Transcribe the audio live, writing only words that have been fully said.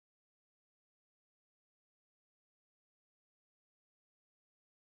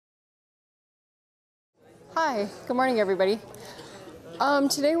Hi, good morning, everybody.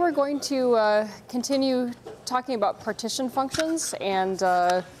 Today we're going to continue talking about partition functions and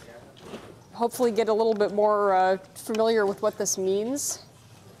hopefully get a little bit more familiar with what this means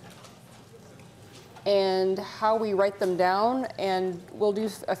and how we write them down, and we'll do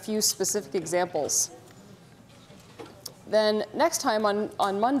a few specific examples. Then next time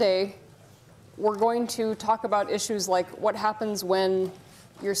on Monday, we're going to talk about issues like what happens when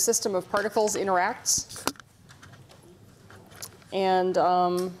your system of particles interacts. And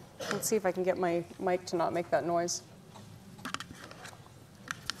let's see if I can get my mic to not make that noise.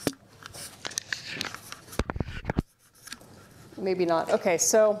 Maybe not. OK,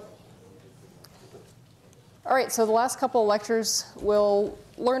 so all right, so the last couple of lectures, we'll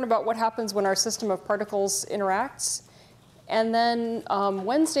learn about what happens when our system of particles interacts. And then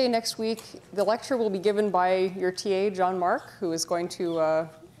Wednesday next week, the lecture will be given by your TA, John Mark, who is going to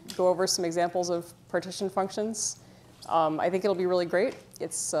go over some examples of partition functions. I think it'll be really great.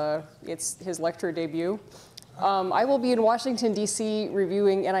 It's his lecture debut. I will be in Washington, D.C.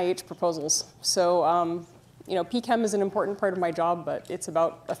 reviewing NIH proposals. So you know, PChem is an important part of my job, but it's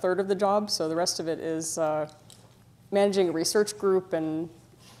about a third of the job. So the rest of it is managing a research group and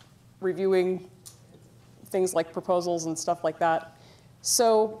reviewing things like proposals and stuff like that.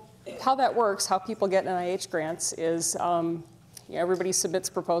 So how that works, how people get NIH grants is you know, everybody submits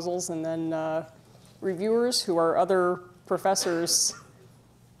proposals, and then reviewers, who are other professors,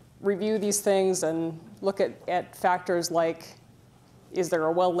 review these things and look at factors like, is there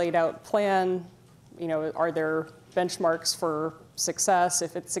a well laid out plan? You know, are there benchmarks for success?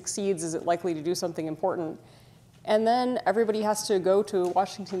 If it succeeds, is it likely to do something important? And then everybody has to go to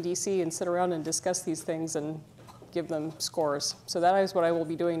Washington, D.C. and sit around and discuss these things and give them scores. So that is what I will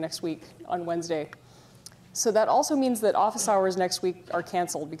be doing next week on Wednesday. So that also means that office hours next week are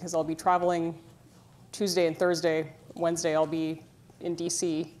canceled because I'll be traveling Tuesday and Thursday. Wednesday, I'll be in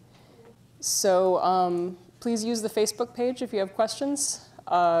DC. So please use the Facebook page if you have questions.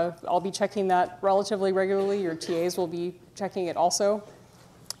 I'll be checking that relatively regularly. Your TAs will be checking it also.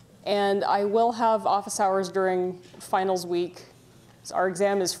 And I will have office hours during finals week. So our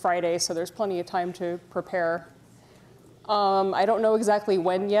exam is Friday, so there's plenty of time to prepare. I don't know exactly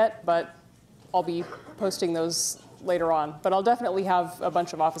when yet, but I'll be posting those later on. But I'll definitely have a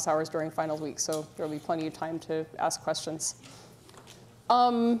bunch of office hours during finals week, so there'll be plenty of time to ask questions.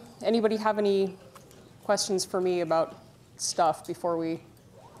 Anybody have any questions for me about stuff before we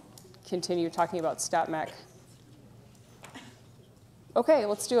continue talking about StatMech? OK,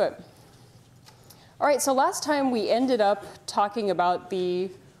 let's do it. All right, so last time we ended up talking about the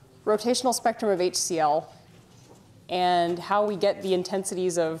rotational spectrum of HCl and how we get the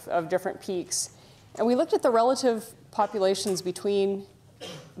intensities of different peaks. And we looked at the relative populations between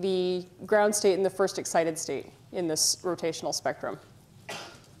the ground state and the first excited state in this rotational spectrum.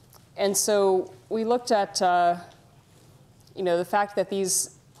 And so we looked at you know, the fact that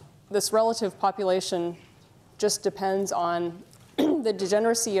this relative population just depends on the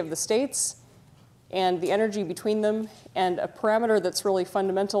degeneracy of the states and the energy between them. And a parameter that's really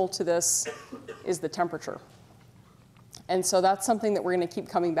fundamental to this is the temperature. And so that's something that we're going to keep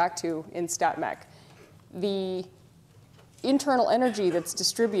coming back to in StatMech. The internal energy that's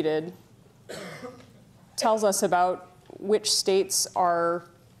distributed tells us about which states are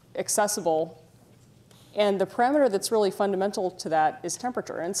accessible. And the parameter that's really fundamental to that is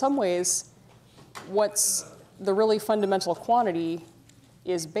temperature. In some ways, what's the really fundamental quantity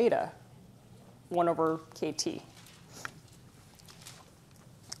is beta, 1 over kT.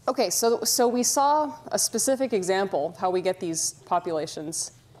 OK, so we saw a specific example of how we get these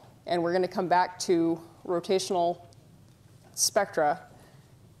populations. And we're going to come back to rotational spectra.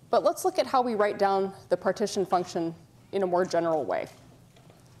 But let's look at how we write down the partition function in a more general way.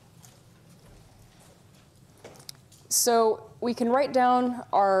 So we can write down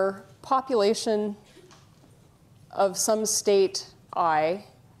our population of some state I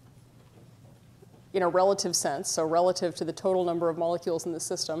in a relative sense, so relative to the total number of molecules in the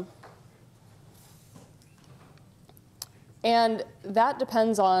system. And that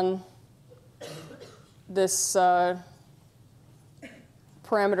depends on this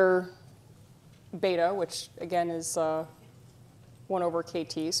parameter beta, which again is 1 over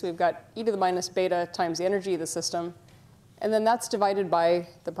kT. So we've got e to the minus beta times the energy of the system. And then that's divided by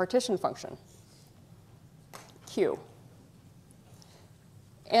the partition function, Q.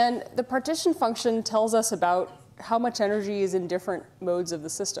 And the partition function tells us about how much energy is in different modes of the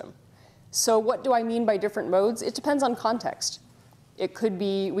system. So what do I mean by different modes? It depends on context. It could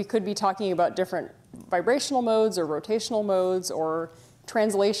be, we could be talking about different vibrational modes or rotational modes, or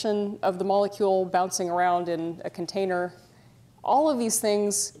translation of the molecule bouncing around in a container. All of these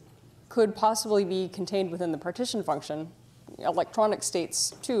things could possibly be contained within the partition function, electronic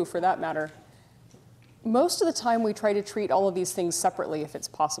states too, for that matter. Most of the time, we try to treat all of these things separately if it's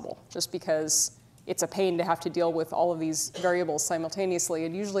possible, just because it's a pain to have to deal with all of these variables simultaneously,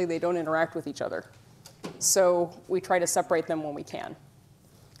 and usually they don't interact with each other. So we try to separate them when we can.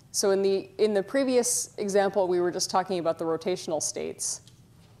 So in the previous example, we were just talking about the rotational states.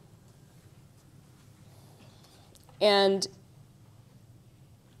 And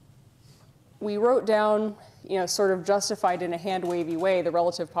we wrote down, sort of justified in a hand-wavy way, the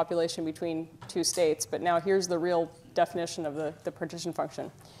relative population between two states. But now here's the real definition of the partition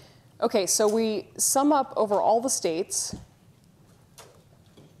function. OK, so we sum up over all the states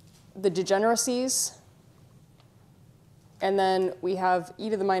the degeneracies. And then we have e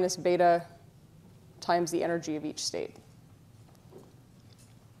to the minus beta times the energy of each state.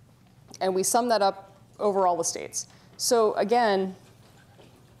 And we sum that up over all the states. So again,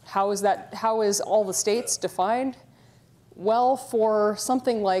 how is all the states defined? Well, for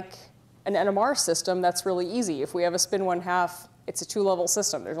something like an NMR system, that's really easy. If we have a spin 1/2, it's a two-level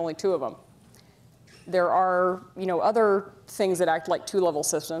system. There's only two of them. There are other things that act like two-level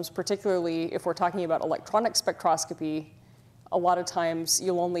systems, particularly if we're talking about electronic spectroscopy. A lot of times,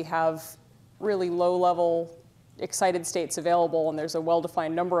 you'll only have really low-level excited states available, and there's a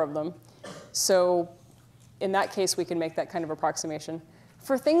well-defined number of them. So in that case, we can make that kind of approximation.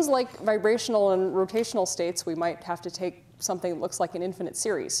 For things like vibrational and rotational states, we might have to take something that looks like an infinite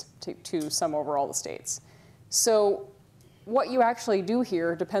series to sum over all the states. So what you actually do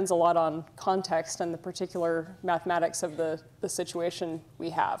here depends a lot on context and the particular mathematics of the situation we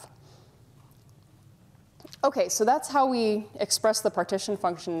have. OK, so that's how we express the partition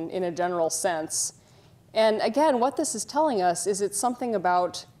function in a general sense. And again, what this is telling us is it's something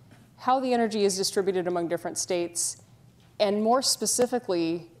about how the energy is distributed among different states. And more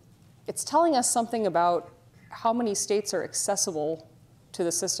specifically, it's telling us something about how many states are accessible to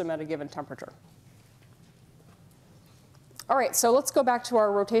the system at a given temperature. All right, so let's go back to our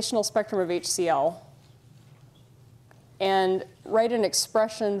rotational spectrum of HCl and write an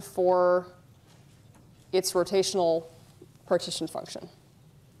expression for its rotational partition function.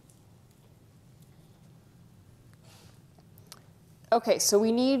 OK, so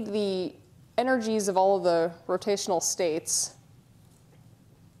we need the energies of all of the rotational states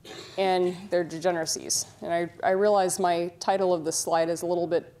and their degeneracies. And I realize my title of this slide is a little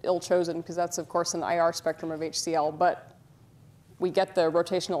bit ill-chosen, because that's, of course, an IR spectrum of HCl. But we get the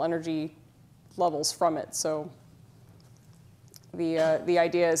rotational energy levels from it. So the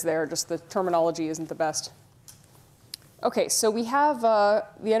idea is there, just the terminology isn't the best. OK, so we have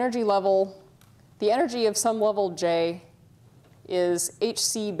the energy level. The energy of some level j is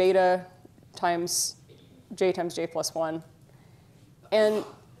hc beta times j plus 1. And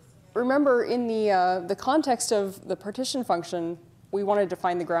remember, in the context of the partition function, we wanted to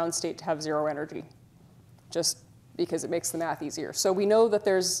find the ground state to have 0 energy, just because it makes the math easier. So we know that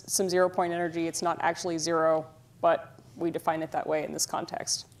there's some 0-point energy. It's not actually 0, but we define it that way in this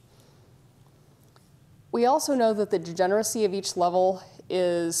context. We also know that the degeneracy of each level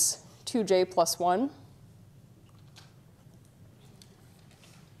is 2j plus 1.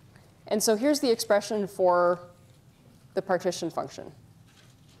 And so here's the expression for the partition function.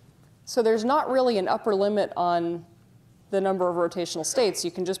 So there's not really an upper limit on the number of rotational states.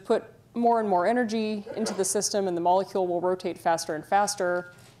 You can just put more and more energy into the system, and the molecule will rotate faster and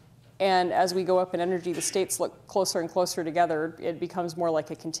faster. And as we go up in energy, the states look closer and closer together. It becomes more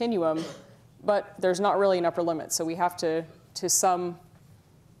like a continuum. But there's not really an upper limit. So we have to sum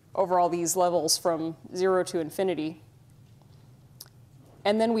over all these levels from 0 to infinity.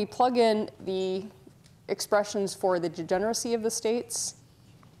 And then we plug in the expressions for the degeneracy of the states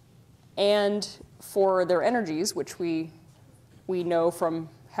and for their energies, which we know from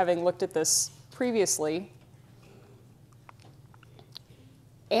having looked at this previously.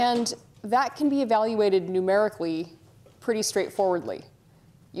 And that can be evaluated numerically pretty straightforwardly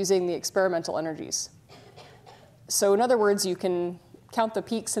using the experimental energies. So in other words, you can count the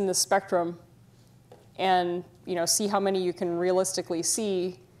peaks in the spectrum and see how many you can realistically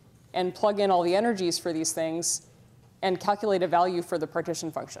see, and plug in all the energies for these things, and calculate a value for the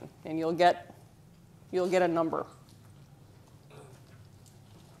partition function. And you'll get a number.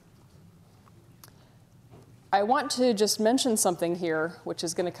 I want to just mention something here, which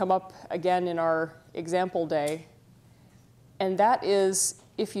is going to come up again in our example day. And that is,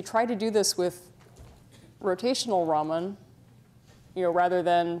 if you try to do this with rotational Raman, rather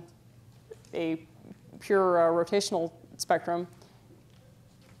than a pure rotational spectrum,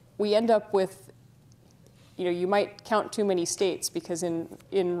 we end up with, you might count too many states, because in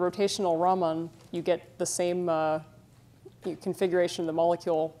rotational Raman, you get the same configuration of the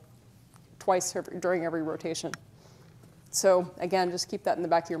molecule twice during every rotation. So again, just keep that in the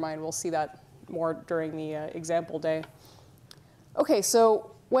back of your mind. We'll see that more during the example day. Okay,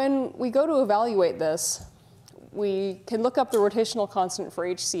 so when we go to evaluate this, we can look up the rotational constant for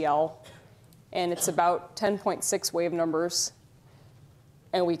HCl, and it's about 10.6 wave numbers.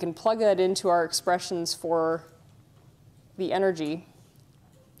 And we can plug that into our expressions for the energy.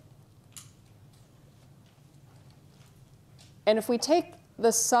 And if we take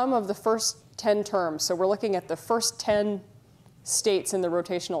the sum of the first 10 terms, so we're looking at the first 10 states in the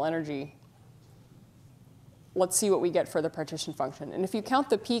rotational energy, let's see what we get for the partition function. And if you count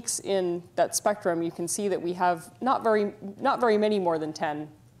the peaks in that spectrum, you can see that we have not very many more than 10.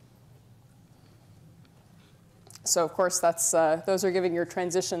 So of course, those are giving your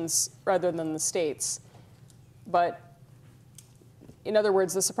transitions rather than the states. But in other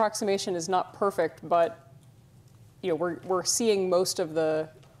words, this approximation is not perfect, but we're seeing most of the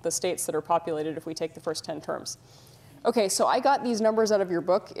states that are populated if we take the first 10 terms. Okay, so I got these numbers out of your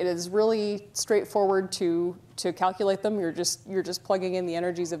book. It is really straightforward to calculate them. You're just plugging in the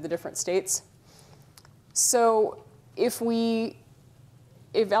energies of the different states. So if we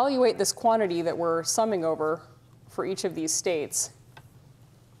evaluate this quantity that we're summing over for each of these states,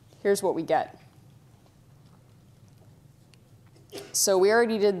 here's what we get. So we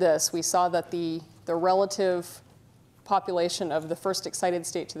already did this. We saw that the relative population of the first excited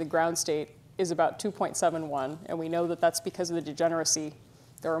state to the ground state is about 2.71, and we know that that's because of the degeneracy.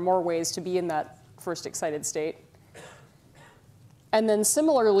 There are more ways to be in that first excited state. And then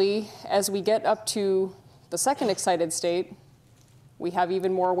similarly, as we get up to the second excited state, we have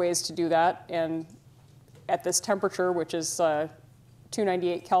even more ways to do that. And at this temperature, which is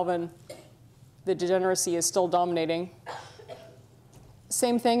 298 Kelvin, the degeneracy is still dominating.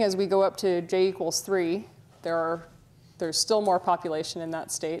 Same thing as we go up to J = 3. There's still more population in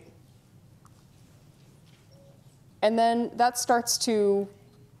that state. And then that starts to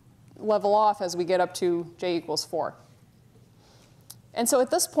level off as we get up to J = 4. And so at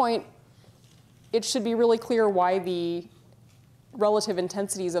this point, it should be really clear why the relative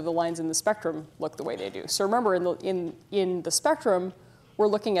intensities of the lines in the spectrum look the way they do. So remember, in the spectrum, we're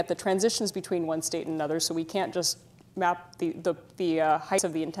looking at the transitions between one state and another, so we can't just map the heights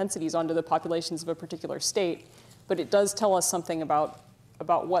of the intensities onto the populations of a particular state, but it does tell us something about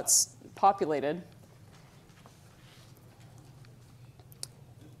what's populated.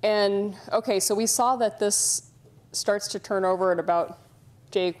 And okay, so we saw that this starts to turn over at about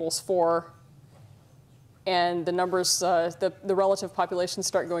J = 4, and the numbers, the relative populations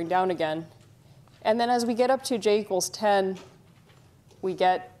start going down again. And then as we get up to J = 10, we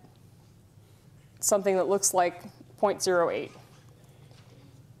get something that looks like 0.08.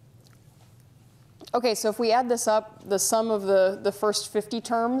 Okay, so if we add this up, the sum of the first 50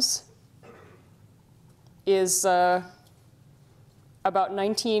 terms is about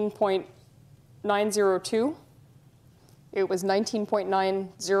 19.902. It was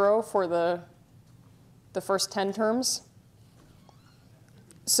 19.90 for the first 10 terms.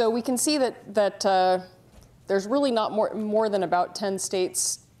 So we can see that there's really not more than about 10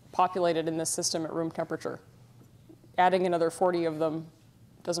 states populated in this system at room temperature. Adding another 40 of them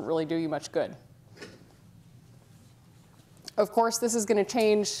doesn't really do you much good. Of course, this is going to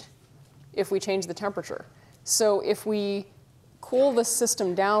change if we change the temperature. So if we cool this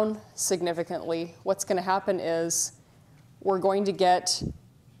system down significantly, what's going to happen is we're going to get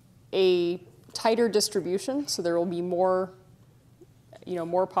a tighter distribution. So there will be more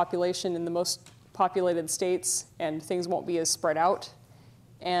population in the most populated states, and things won't be as spread out.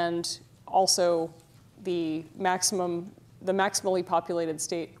 And also, the maximally populated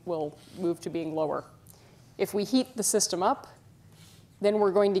state will move to being lower. If we heat the system up, then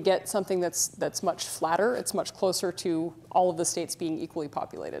we're going to get something that's much flatter. It's much closer to all of the states being equally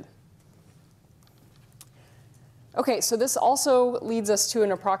populated. Okay, so this also leads us to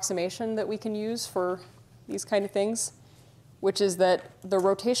an approximation that we can use for these kind of things, which is that the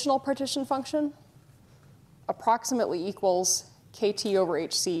rotational partition function approximately equals KT over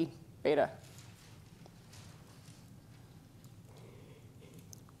HC beta.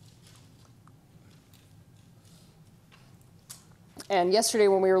 And yesterday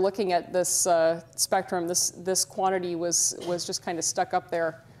when we were looking at this spectrum, this quantity was just kind of stuck up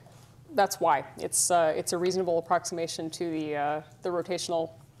there. That's why. It's a reasonable approximation to the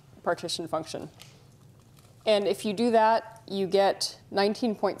rotational partition function. And if you do that, you get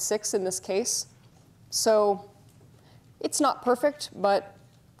 19.6 in this case. So it's not perfect, but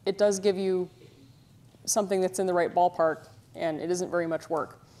it does give you something that's in the right ballpark, and it isn't very much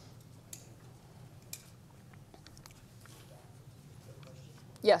work.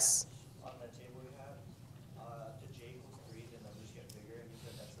 Yes? On the table you have, the J equals 3, the numbers get bigger, and you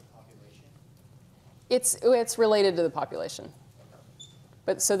said that's the population? It's related to the population.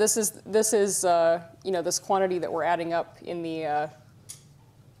 But so this is you know, this quantity that we're adding up in the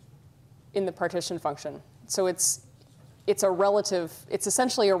partition function. So it's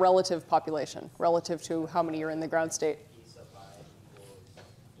essentially a relative population relative to how many are in the ground state. E sub I equals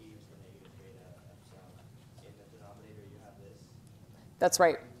E to the negative beta epsilon. In the denominator, you have this. That's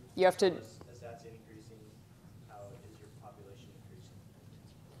right. You have to. As that's increasing, how is your population increasing?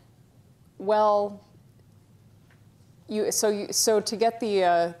 Well, so to get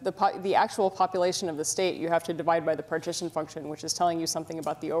the actual population of the state, you have to divide by the partition function, which is telling you something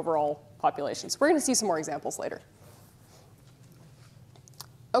about the overall population. So we're going to see some more examples later.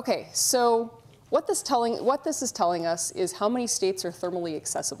 Okay, so what this is telling us is how many states are thermally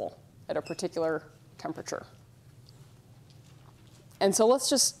accessible at a particular temperature. And so let's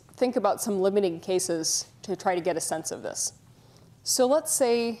just think about some limiting cases to try to get a sense of this. So let's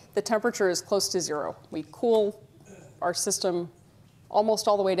say the temperature is close to 0. We cool our system almost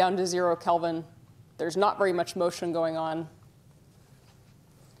all the way down to 0 Kelvin. There's not very much motion going on.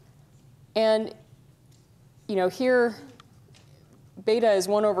 And you know, here, beta is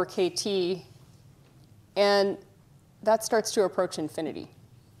 1 over kT, and that starts to approach infinity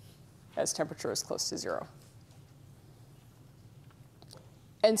as temperature is close to 0.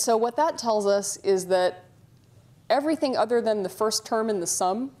 And so what that tells us is that everything other than the first term in the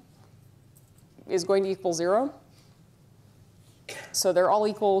sum is going to equal 0. So they're all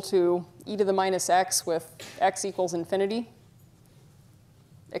equal to e to the minus x with x equals infinity,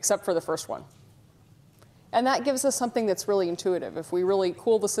 except for the first one. And that gives us something that's really intuitive. If we really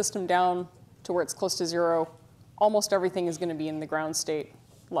cool the system down to where it's close to 0, almost everything is going to be in the ground state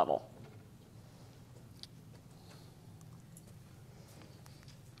level.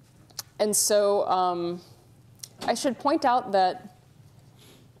 And so I should point out that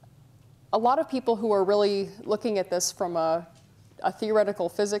a lot of people who are really looking at this from a theoretical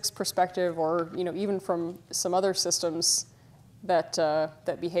physics perspective, or you know, even from some other systems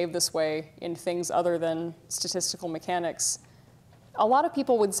that behave this way in things other than statistical mechanics, a lot of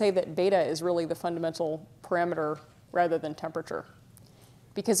people would say that beta is really the fundamental parameter rather than temperature.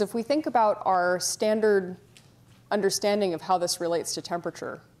 Because if we think about our standard understanding of how this relates to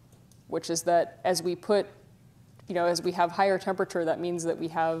temperature, which is that as we have higher temperature, that means that we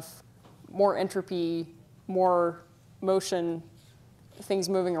have more entropy, more motion, things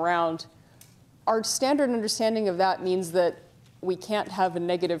moving around. Our standard understanding of that means that we can't have a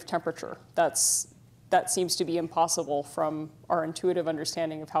negative temperature. That seems to be impossible from our intuitive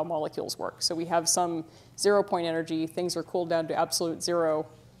understanding of how molecules work. So we have some 0-point energy, things are cooled down to absolute 0,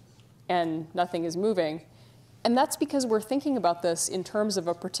 and nothing is moving. And that's because we're thinking about this in terms of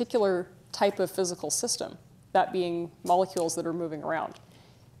a particular type of physical system, that being molecules that are moving around.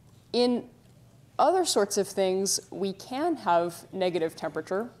 In other sorts of things, we can have negative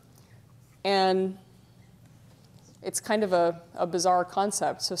temperature, and it's kind of a bizarre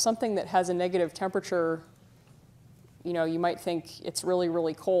concept. So something that has a negative temperature, you know, you might think it's really,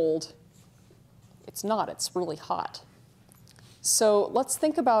 really cold. It's not, it's really hot. So let's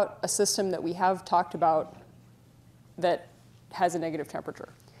think about a system that we have talked about that has a negative temperature.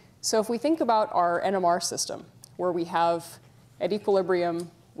 So if we think about our NMR system, where we have, at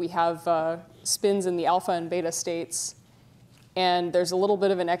equilibrium, we have spins in the alpha and beta states, and there's a little bit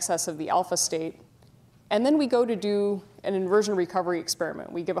of an excess of the alpha state. And then we go to do an inversion recovery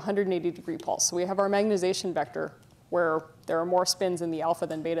experiment. We give a 180-degree pulse. So we have our magnetization vector, where there are more spins in the alpha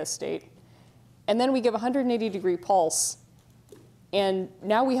than beta state. And then we give a 180-degree pulse, and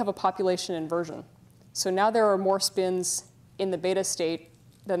now we have a population inversion. So now there are more spins in the beta state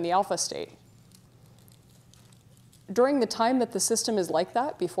than the alpha state. During the time that the system is like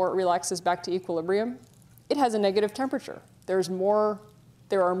that, before it relaxes back to equilibrium, it has a negative temperature. There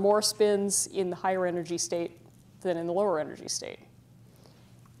are more spins in the higher energy state than in the lower energy state.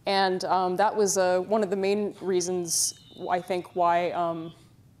 And that was one of the main reasons, I think, why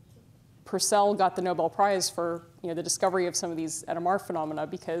Purcell got the Nobel Prize for the discovery of some of these NMR phenomena,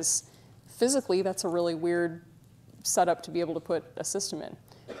 because physically that's a really weird setup to be able to put a system in.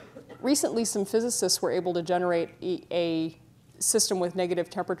 Recently, some physicists were able to generate a system with negative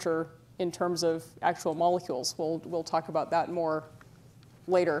temperature in terms of actual molecules. We'll talk about that more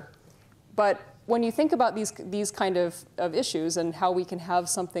later. But when you think about these kind of issues and how we can have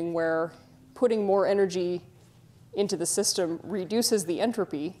something where putting more energy into the system reduces the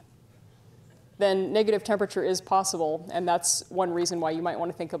entropy, then negative temperature is possible, and that's one reason why you might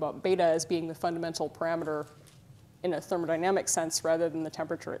want to think about beta as being the fundamental parameter in a thermodynamic sense rather than the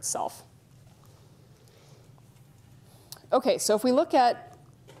temperature itself. Okay, so if we look at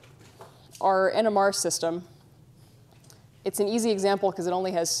our NMR system, it's an easy example because it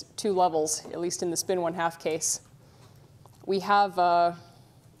only has 2 levels, at least in the spin 1/2 case. We have our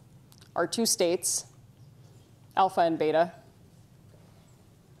 2 states, alpha and beta.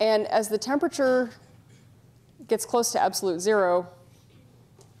 And as the temperature gets close to absolute 0,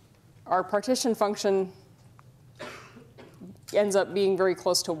 our partition function ends up being very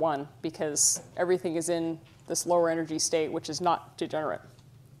close to 1 because everything is in this lower energy state, which is not degenerate.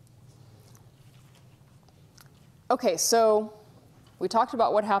 Okay, so we talked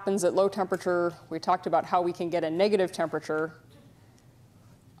about what happens at low temperature. We talked about how we can get a negative temperature.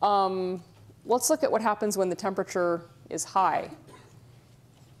 Let's look at what happens when the temperature is high.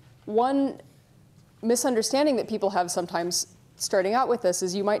 One misunderstanding that people have sometimes starting out with this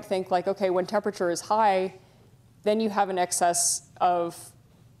is you might think like, okay, when temperature is high, then you have an excess of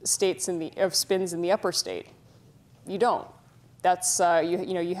spins in the upper state. You don't. That's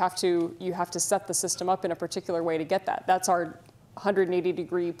you have to set the system up in a particular way to get that. That's our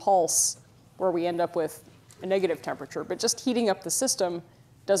 180-degree pulse where we end up with a negative temperature. But just heating up the system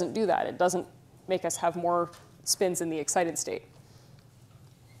doesn't do that. It doesn't make us have more spins in the excited state.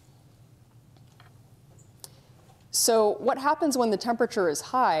 So what happens when the temperature is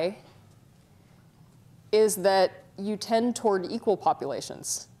high is that you tend toward equal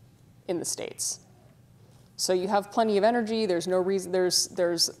populations in the states. So you have plenty of energy. There's no reason.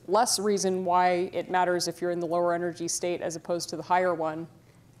 There's less reason why it matters if you're in the lower energy state as opposed to the higher one.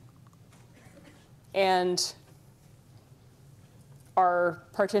 And our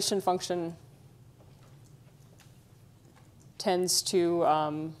partition function tends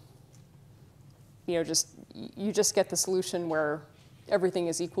to, you just get the solution where everything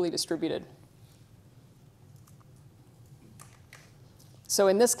is equally distributed. So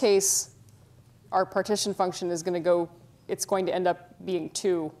in this case, our partition function is going to go, it's going to end up being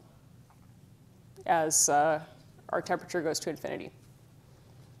 2 as our temperature goes to infinity.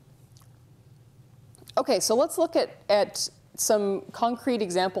 Okay, so let's look at some concrete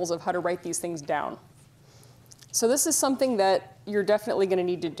examples of how to write these things down. So this is something that you're definitely going to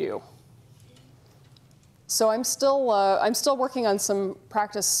need to do. So I'm still working on some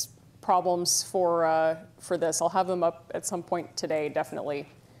practice problems for this. I'll have them up at some point today, definitely.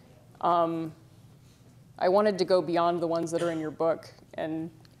 I wanted to go beyond the ones that are in your book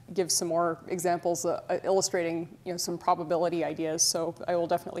and give some more examples illustrating some probability ideas. So I will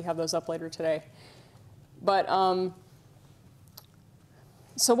definitely have those up later today. But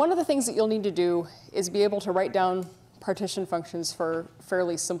so one of the things that you'll need to do is be able to write down partition functions for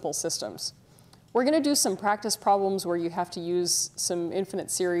fairly simple systems. We're going to do some practice problems where you have to use some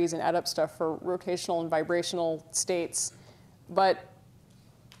infinite series and add up stuff for rotational and vibrational states. But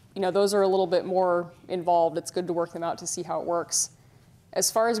those are a little bit more involved. It's good to work them out to see how it works. As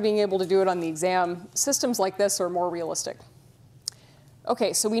far as being able to do it on the exam, systems like this are more realistic.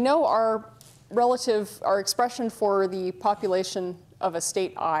 Okay, so we know our expression for the population of a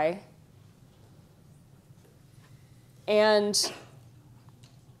state I. And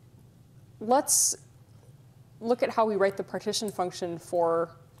let's look at how we write the partition function for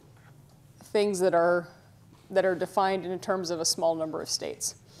things that are defined in terms of a small number of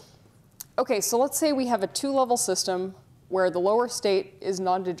states. Okay, so let's say we have a 2-level system where the lower state is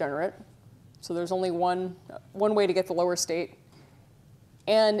non-degenerate. So there's only one way to get the lower state.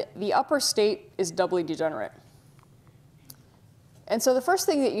 And the upper state is doubly degenerate. And so the first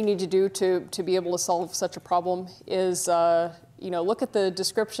thing that you need to do to be able to solve such a problem is look at the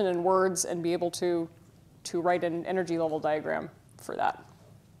description in words and be able to write an energy level diagram for that.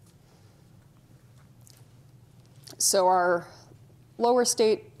 So our lower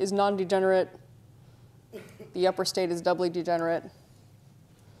state is non-degenerate. The upper state is doubly degenerate.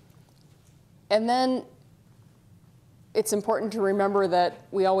 And then it's important to remember that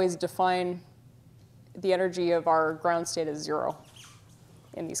we always define the energy of our ground state as 0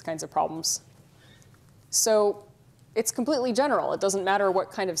 in these kinds of problems. So it's completely general. It doesn't matter what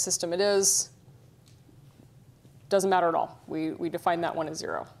kind of system it is. Doesn't matter at all. We define that one as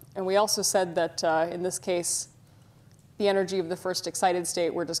 0. And we also said that in this case, the energy of the first excited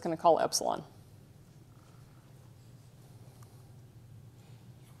state we're just going to call epsilon.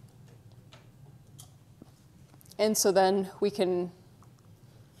 And so then we can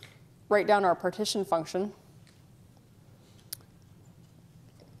write down our partition function.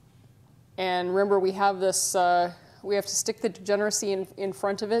 And remember, we have this, we have to stick the degeneracy in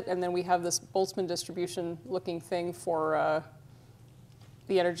front of it, and then we have this Boltzmann distribution looking thing for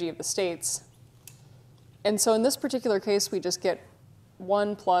the energy of the states. And so in this particular case, we just get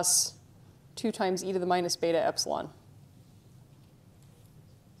 1 plus 2 times e to the minus beta epsilon.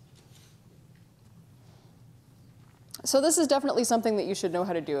 So this is definitely something that you should know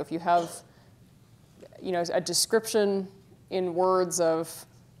how to do. If you have, a description in words of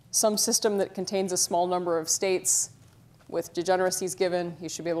some system that contains a small number of states with degeneracies given, you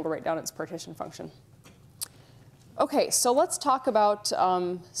should be able to write down its partition function. Okay, so let's talk about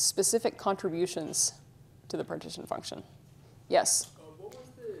specific contributions to the partition function. Yes? What was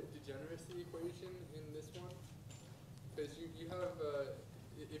the degeneracy equation in this one? Because you have,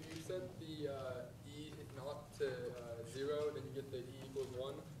 if you set the e not to 0, then you get the e equals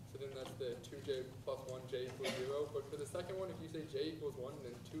 1. So then that's the 2j plus 1j equals 0. But for the second one, if you say j equals 1,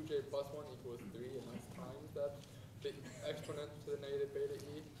 then 2j plus 1 equals 3, and that's times that, the exponent to the negative beta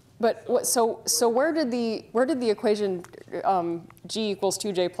e. But so where did the equation g equals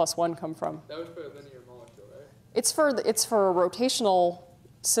 2j plus 1 come from? That was for a linear molecule, right? It's for a rotational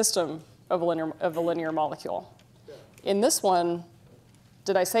system of a linear molecule. Yeah. In this one,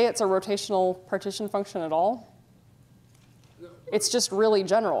 did I say it's a rotational partition function at all? No. It's just really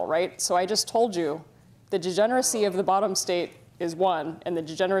general, right? So I just told you the degeneracy of the bottom state is 1, and the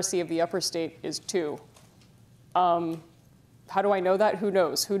degeneracy of the upper state is 2. How do I know that? Who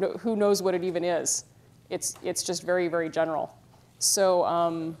knows? Who knows what it even is? It's just very, very general.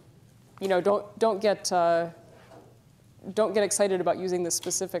 So don't get excited about using the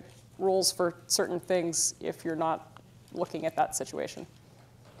specific rules for certain things if you're not looking at that situation.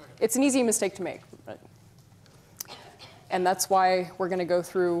 It's an easy mistake to make. And that's why we're going to go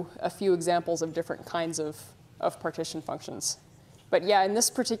through a few examples of different kinds of partition functions. But yeah, in this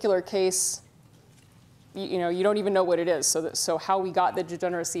particular case, you don't even know what it is. So how we got the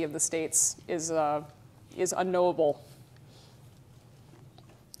degeneracy of the states is unknowable.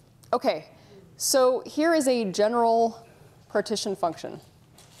 Okay, so here is a general partition function,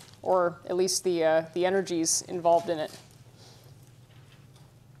 or at least the energies involved in it.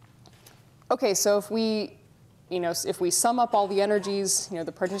 Okay, so if we sum up all the energies,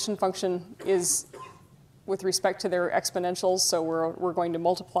 the partition function is with respect to their exponentials, so we're going to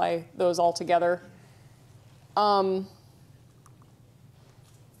multiply those all together.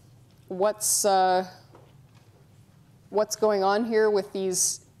 What's going on here with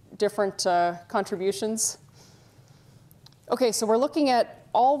these different contributions? Okay, so we're looking at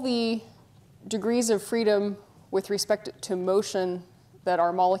all the degrees of freedom with respect to motion that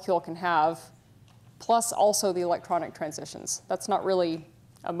our molecule can have, plus also the electronic transitions. That's not really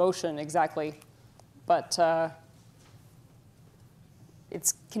a motion exactly, but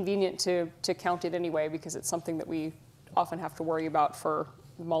it's convenient to count it anyway because it's something that we often have to worry about for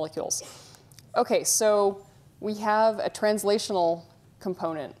molecules. Okay, so we have a translational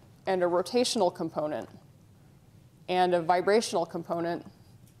component and a rotational component and a vibrational component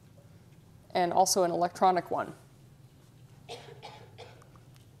and also an electronic one.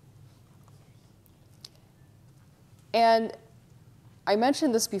 And I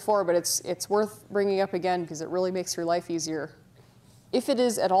mentioned this before, but it's worth bringing up again because it really makes your life easier. If it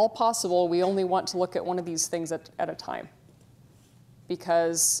is at all possible, we only want to look at one of these things at a time,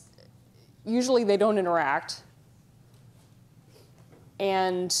 because usually they don't interact,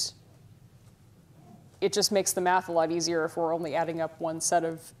 and it just makes the math a lot easier if we're only adding up one set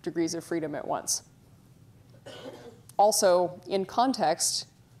of degrees of freedom at once. Also, in context,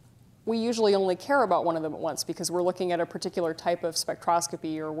 we usually only care about one of them at once because we're looking at a particular type of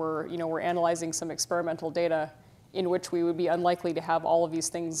spectroscopy, or we're analyzing some experimental data in which we would be unlikely to have all of these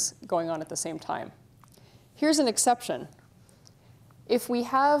things going on at the same time. Here's an exception. If we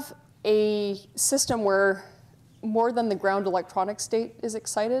have a system where more than the ground electronic state is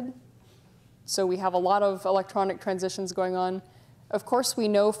excited, so we have a lot of electronic transitions going on, of course we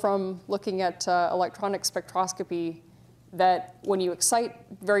know from looking at electronic spectroscopy that when you excite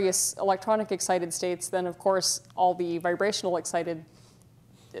various electronic excited states, then of course all the vibrational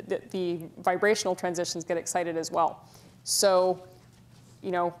transitions get excited as well. So,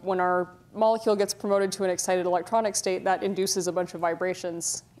 when our molecule gets promoted to an excited electronic state, that induces a bunch of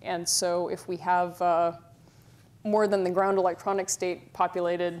vibrations. And so if we have more than the ground electronic state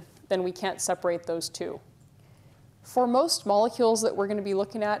populated, then we can't separate those two. For most molecules that we're going to be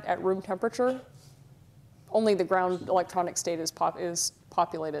looking at room temperature, only the ground electronic state is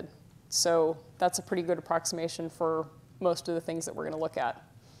populated. So that's a pretty good approximation for most of the things that we're going to look at.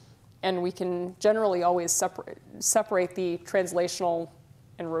 And we can generally always separate the translational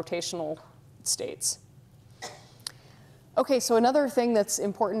and rotational states. Okay, so another thing that's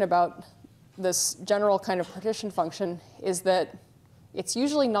important about this general kind of partition function is that it's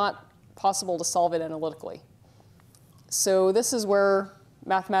usually not possible to solve it analytically. So this is where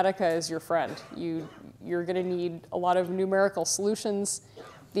Mathematica is your friend. You're going to need a lot of numerical solutions.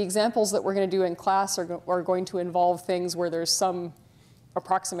 The examples that we're going to do in class are going to involve things where there's some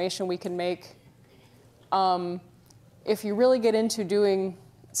approximation we can make. If you really get into doing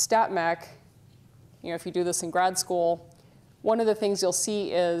StatMech, if you do this in grad school, one of the things you'll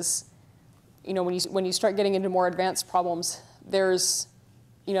see is, when you start getting into more advanced problems, there's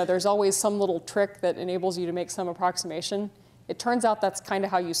always some little trick that enables you to make some approximation. It turns out that's kind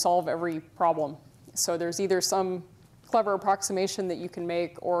of how you solve every problem. So there's either some clever approximation that you can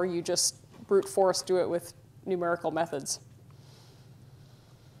make, or you just brute force do it with numerical methods.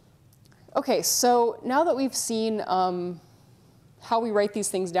 Okay, so now that we've seen how we write these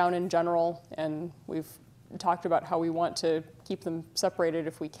things down in general, and we've talked about how we want to keep them separated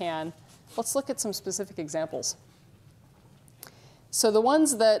if we can, let's look at some specific examples. So the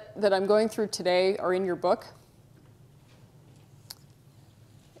ones that I'm going through today are in your book.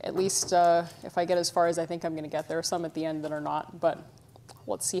 At least if I get as far as I think I'm going to get. There are some at the end that are not, but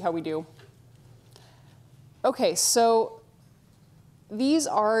let's see how we do. Okay, so these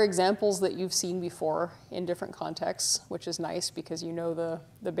are examples that you've seen before in different contexts, which is nice because you know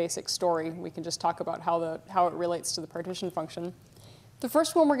the basic story. We can just talk about how it relates to the partition function. The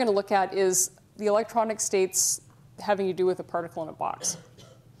first one we're going to look at is the electronic states having to do with a particle in a box.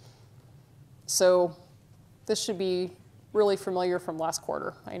 So this should be really familiar from last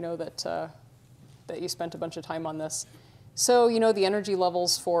quarter. I know that you spent a bunch of time on this. So you know the energy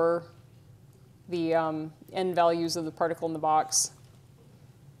levels for the n values of the particle in the box.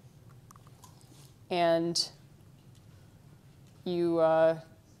 And you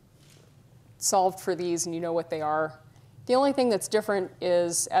solved for these and you know what they are. The only thing that's different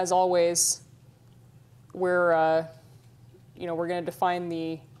is, as always, we're going to define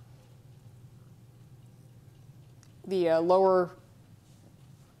the lower.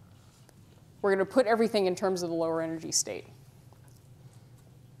 We're going to put everything in terms of the lower energy state.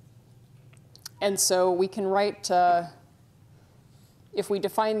 And so we can write, if we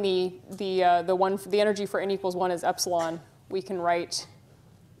define the energy for n equals 1 as epsilon, we can write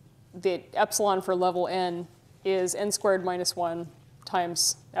the epsilon for level n is n squared minus 1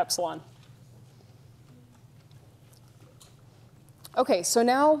 times epsilon. Okay, so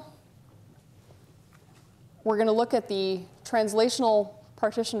now we're going to look at the translational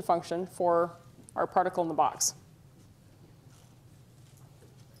partition function for our particle in the box.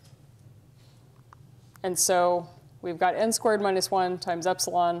 And so we've got n squared minus 1 times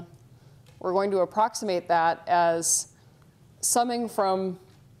epsilon. We're going to approximate that as summing from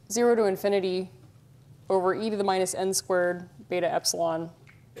 0 to infinity over e to the minus n squared beta epsilon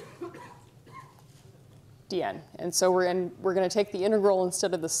dn. And so we're going to take the integral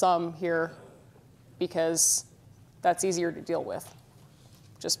instead of the sum here because that's easier to deal with,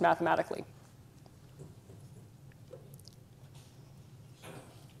 just mathematically.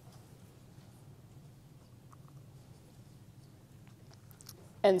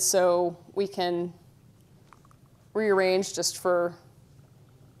 And so we can rearrange just for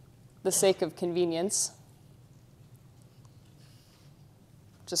the sake of convenience,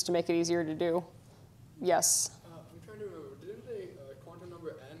 just to make it easier to do. Yes? I'm trying to remember, didn't the quantum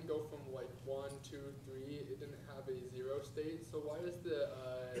number n go from like 1, 2, 3? It didn't have a 0 state, so why is the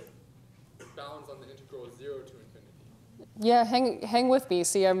bounds on the integral 0 to infinity? Yeah, hang with me.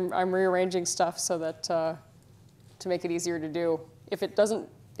 See, I'm rearranging stuff so that to make it easier to do. If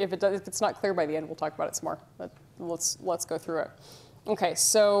it's not clear by the end, we'll talk about it some more. But let's go through it. Okay,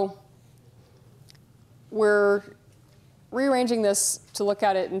 so we're rearranging this to look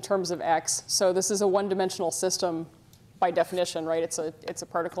at it in terms of x. So this is a one-dimensional system by definition, right? It's a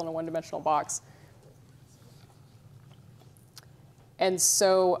particle in a one-dimensional box. And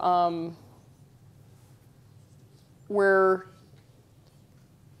so we're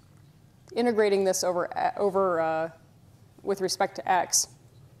integrating this over with respect to x.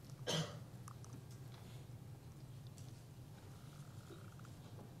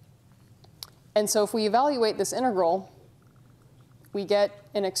 And so if we evaluate this integral, we get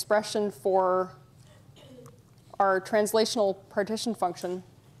an expression for our translational partition function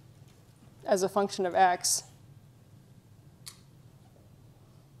as a function of x.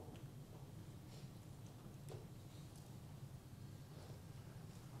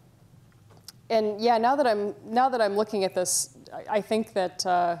 And yeah, now that I'm looking at this, I think that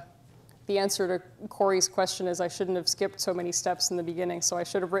the the answer to Corey's question is I shouldn't have skipped so many steps in the beginning. So I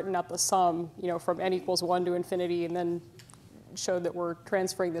should have written out the sum, from n equals 1 to infinity, and then showed that we're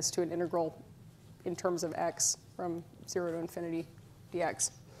transferring this to an integral in terms of x from 0 to infinity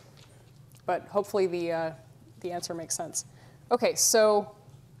dx. But hopefully the answer makes sense. OK, so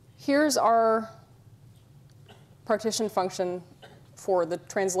here's our partition function for the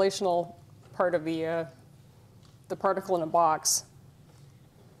translational part of the particle in a box.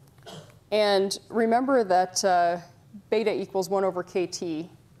 And remember that beta equals 1 over kt.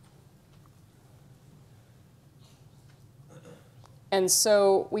 And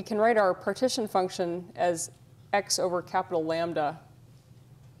so we can write our partition function as x over capital lambda,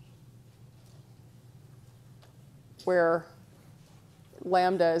 where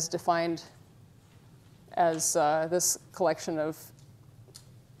lambda is defined as this collection of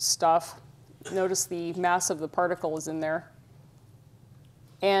stuff. Notice the mass of the particle is in there.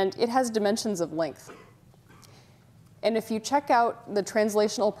 And it has dimensions of length. And if you check out the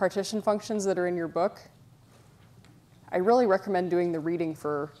translational partition functions that are in your book, I really recommend doing the reading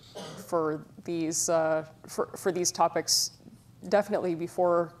for these topics definitely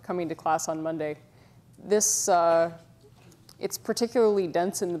before coming to class on Monday. It's particularly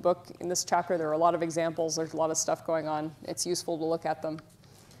dense in the book. In this chapter, there are a lot of examples. There's a lot of stuff going on. It's useful to look at them.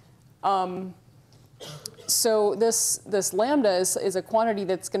 So this lambda is a quantity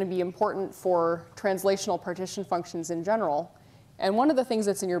that's going to be important for translational partition functions in general. And one of the things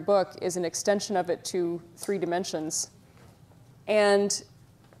that's in your book is an extension of it to 3 dimensions. And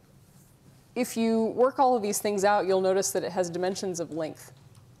if you work all of these things out, you'll notice that it has dimensions of length.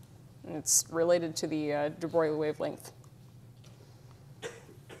 And it's related to the de Broglie wavelength.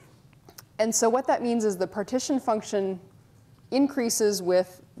 And so what that means is the partition function increases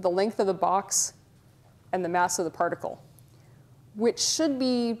with the length of the box and the mass of the particle, which should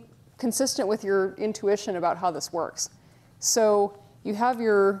be consistent with your intuition about how this works. So you have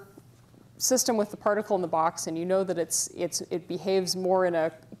your system with the particle in the box, and you know that it behaves more in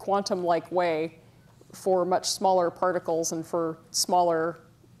a quantum-like way for much smaller particles and for smaller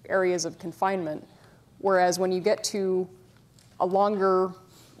areas of confinement. Whereas when you get to a longer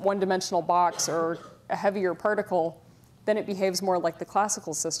one-dimensional box or a heavier particle, then it behaves more like the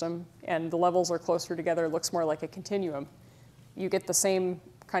classical system, and the levels are closer together, looks more like a continuum. You get the same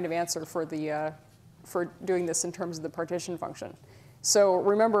kind of answer for doing this in terms of the partition function. So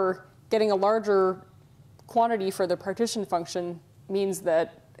remember, getting a larger quantity for the partition function means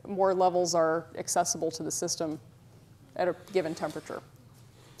that more levels are accessible to the system at a given temperature.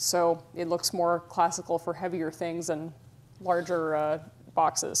 So it looks more classical for heavier things and larger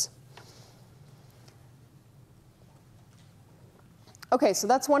boxes. OK, so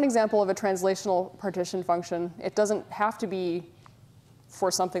that's one example of a translational partition function. It doesn't have to be for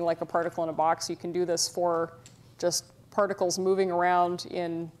something like a particle in a box. You can do this for just particles moving around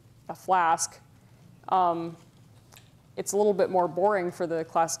in a flask. It's a little bit more boring for the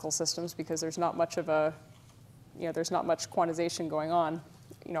classical systems because there's not much of a, there's not much quantization going on.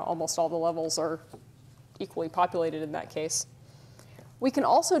 Almost all the levels are equally populated in that case. We can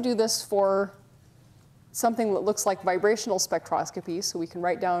also do this for something that looks like vibrational spectroscopy. So we can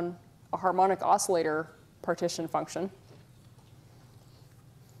write down a harmonic oscillator partition function.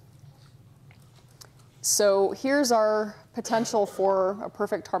 So here's our potential for a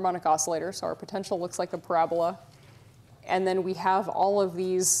perfect harmonic oscillator. So our potential looks like a parabola. And then we have all of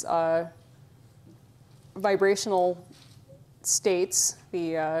these vibrational states,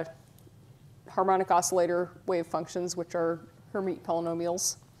 the harmonic oscillator wave functions, which are Hermite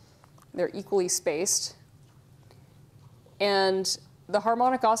polynomials. They're equally spaced. And the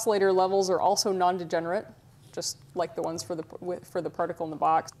harmonic oscillator levels are also non-degenerate, just like the ones for the particle in the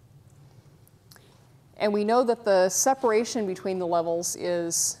box. And we know that the separation between the levels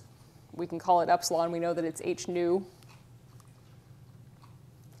is, we can call it epsilon. We know that it's h nu.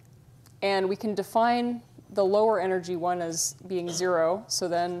 And we can define the lower energy one as being 0. So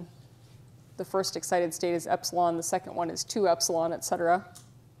then the first excited state is epsilon. The second one is 2 epsilon, et cetera.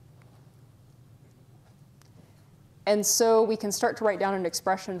 And so we can start to write down an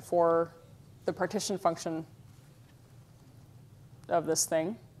expression for the partition function of this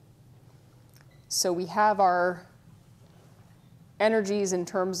thing. So we have our energies in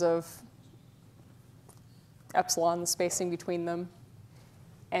terms of epsilon, the spacing between them.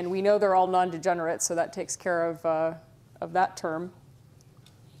 And we know they're all non-degenerate, so that takes care of that term.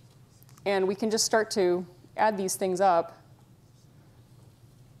 And we can just start to add these things up.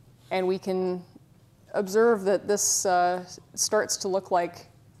 And we can observe that this starts to look like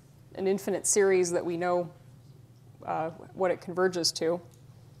an infinite series that we know what it converges to.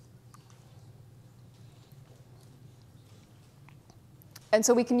 And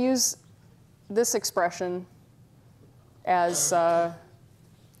so we can use this expression as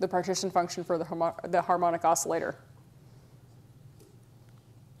the partition function for the harmonic oscillator.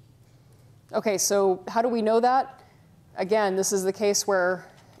 Okay, so how do we know that? Again, this is the case where,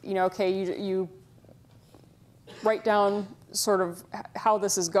 okay, you write down sort of how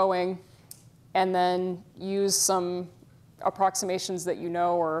this is going, and then use some approximations that you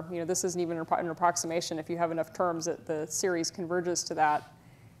know, or this isn't even an approximation. If you have enough terms that the series converges to that,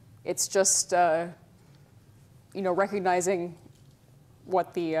 it's just recognizing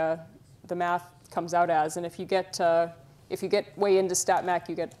what the math comes out as. And if you get way into StatMech,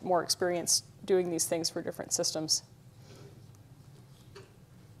 you get more experience doing these things for different systems.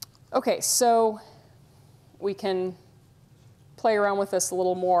 Okay, so we can play around with this a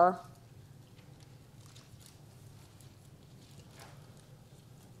little more.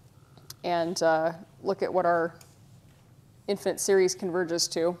 And look at what our infinite series converges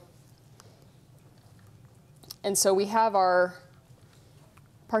to. And so we have our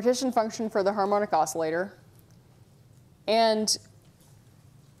partition function for the harmonic oscillator. And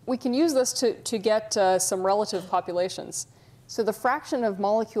we can use this to get some relative populations. So the fraction of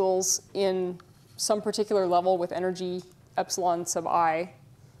molecules in some particular level with energy epsilon sub I,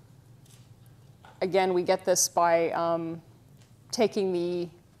 again, we get this by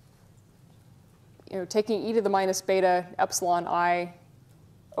taking taking e to the minus beta epsilon I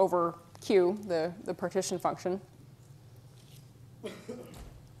over q, the partition function.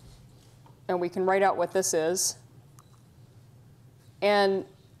 And we can write out what this is. And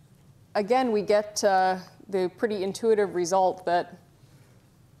again, we get the pretty intuitive result that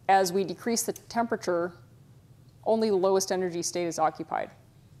as we decrease the temperature, only the lowest energy state is occupied.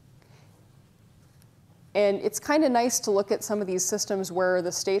 And it's kind of nice to look at some of these systems where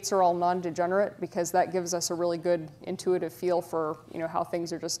the states are all non-degenerate, because that gives us a really good intuitive feel for how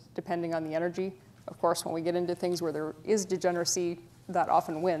things are just depending on the energy. Of course, when we get into things where there is degeneracy, that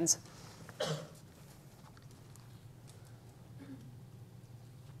often wins.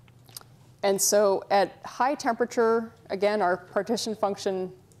 And so at high temperature, again, our partition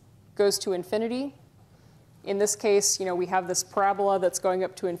function goes to infinity. In this case, we have this parabola that's going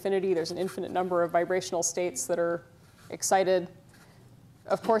up to infinity. There's an infinite number of vibrational states that are excited.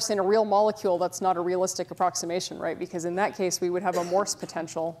 Of course, in a real molecule, that's not a realistic approximation, right? Because in that case, we would have a Morse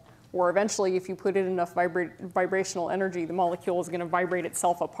potential, where eventually, if you put in enough vibrational energy, the molecule is going to vibrate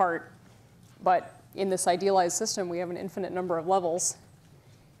itself apart. But in this idealized system, we have an infinite number of levels.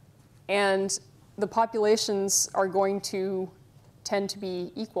 And the populations are going to tend to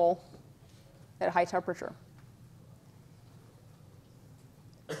be equal at high temperature.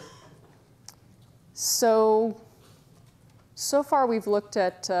 So far we've looked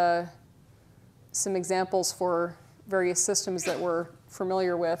at some examples for various systems that we're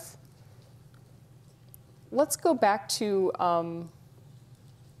familiar with. Let's go back to a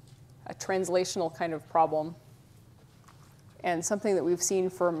translational kind of problem, and something that we've seen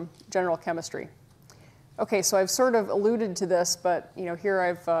from general chemistry. Okay, so I've sort of alluded to this, but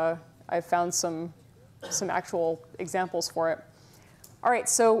here I've found some actual examples for it. All right,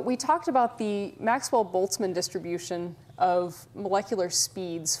 so we talked about the Maxwell-Boltzmann distribution of molecular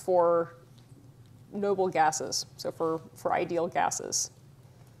speeds for noble gases, so for ideal gases.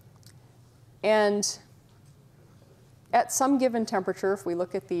 And at some given temperature, if we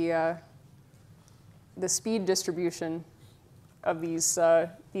look at the speed distribution of these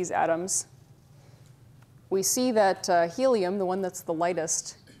atoms, we see that helium, the one that's the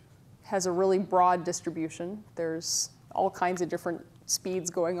lightest, has a really broad distribution. There's all kinds of different speeds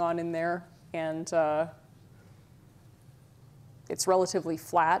going on in there, and it's relatively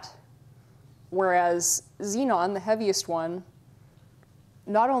flat. Whereas xenon, the heaviest one,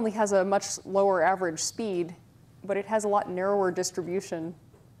 not only has a much lower average speed, but it has a lot narrower distribution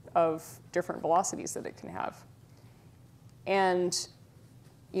of different velocities that it can have. And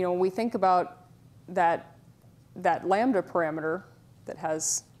when we think about that lambda parameter that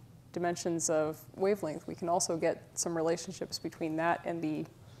has dimensions of wavelength, we can also get some relationships between that and the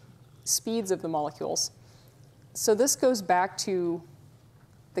speeds of the molecules. So this goes back to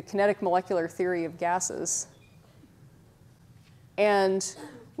the kinetic molecular theory of gases. And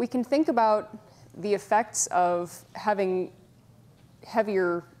we can think about the effects of having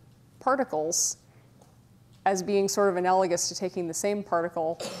heavier particles as being sort of analogous to taking the same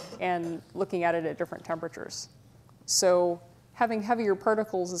particle and looking at it at different temperatures. So having heavier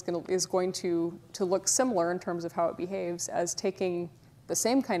particles is going to look similar in terms of how it behaves as taking the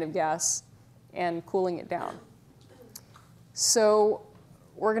same kind of gas and cooling it down. So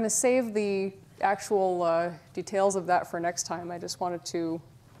we're going to save the actual details of that for next time. I just wanted to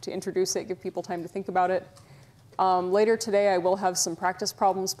introduce it, give people time to think about it. Later today, I will have some practice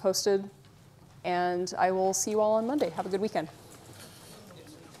problems posted, and I will see you all on Monday. Have a good weekend.